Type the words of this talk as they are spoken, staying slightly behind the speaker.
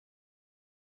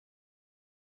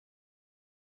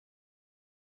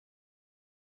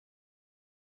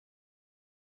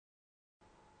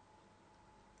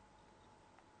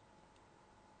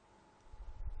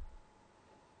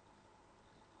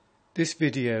This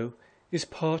video is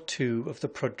part 2 of the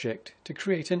project to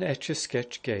create an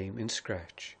Etch-A-Sketch game in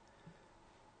Scratch.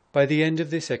 By the end of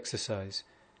this exercise,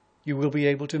 you will be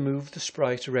able to move the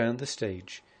sprite around the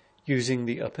stage using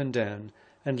the up and down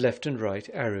and left and right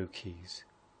arrow keys.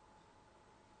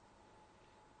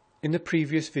 In the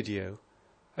previous video,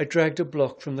 I dragged a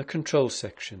block from the control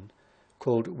section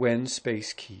called When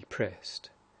Space Key Pressed.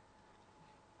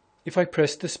 If I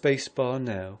press the space bar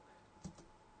now,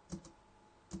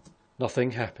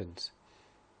 nothing happens.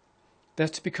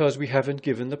 That's because we haven't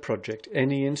given the project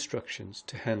any instructions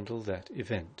to handle that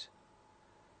event.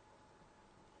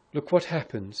 Look what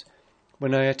happens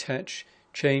when I attach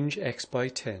change x by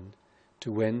 10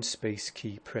 to when space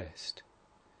key pressed.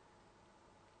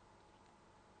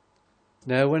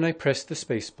 Now when I press the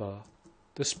spacebar,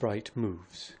 the sprite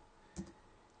moves.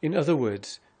 In other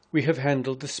words, we have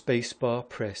handled the spacebar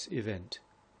press event.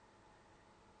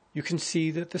 You can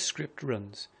see that the script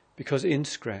runs because in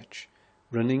Scratch,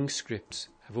 running scripts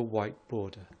have a white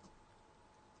border.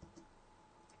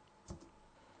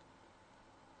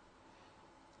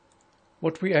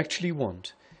 What we actually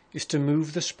want is to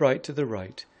move the sprite to the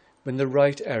right when the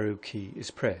right arrow key is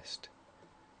pressed.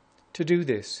 To do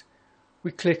this,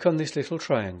 we click on this little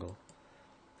triangle,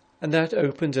 and that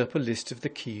opens up a list of the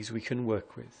keys we can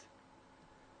work with.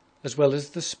 As well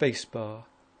as the space bar,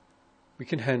 we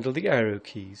can handle the arrow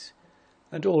keys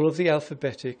and all of the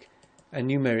alphabetic and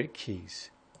numeric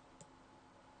keys.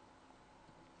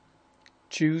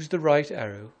 Choose the right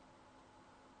arrow,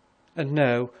 and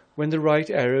now when the right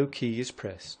arrow key is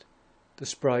pressed, the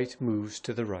sprite moves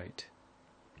to the right.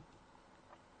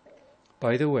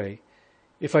 By the way,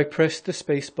 if I press the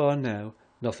spacebar now,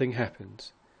 nothing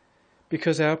happens,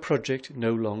 because our project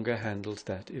no longer handles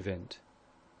that event.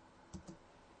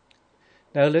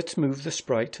 Now let's move the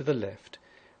sprite to the left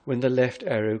when the left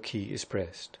arrow key is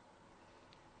pressed.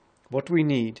 What we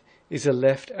need is a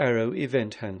left arrow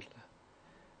event handler.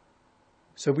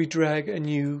 So we drag a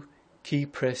new key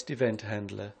pressed event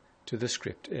handler to the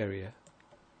script area.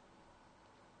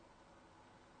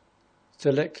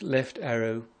 Select left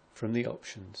arrow from the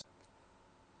options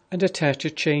and attach a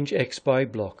change x by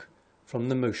block from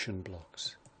the motion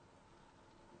blocks.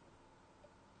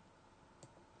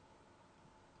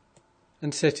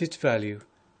 And set its value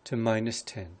to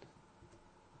 -10.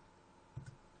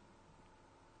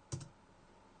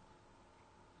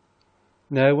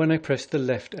 Now when I press the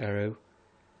left arrow,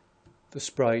 the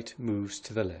sprite moves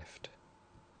to the left.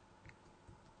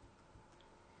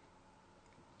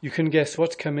 You can guess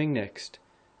what's coming next.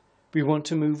 We want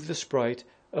to move the sprite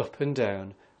up and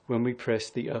down when we press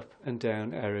the up and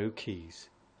down arrow keys.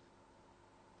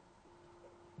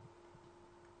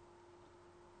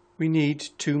 We need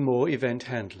 2 more event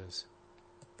handlers,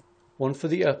 one for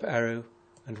the up arrow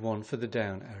and one for the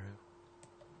down arrow.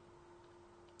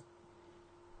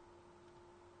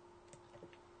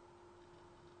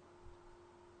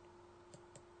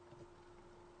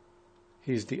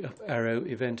 Here's the up arrow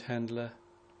event handler,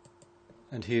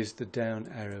 and here's the down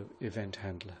arrow event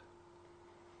handler.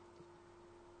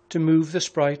 To move the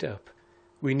sprite up,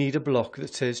 we need a block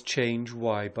that says change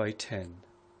y by 10.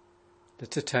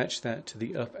 Let's attach that to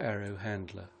the up arrow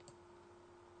handler.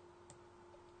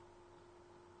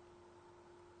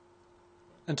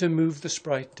 And to move the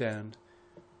sprite down,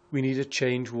 we need a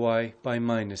change y by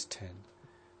 -10.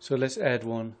 So let's add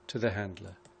one to the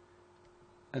handler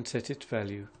and set its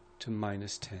value to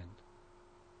 -10.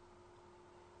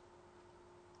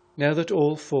 Now that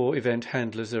all 4 event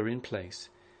handlers are in place,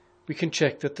 we can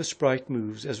check that the sprite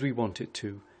moves as we want it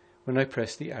to when I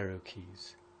press the arrow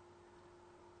keys.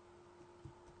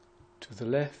 To the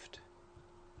left,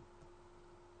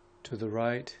 to the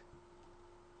right,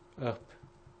 up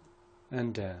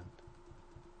and down.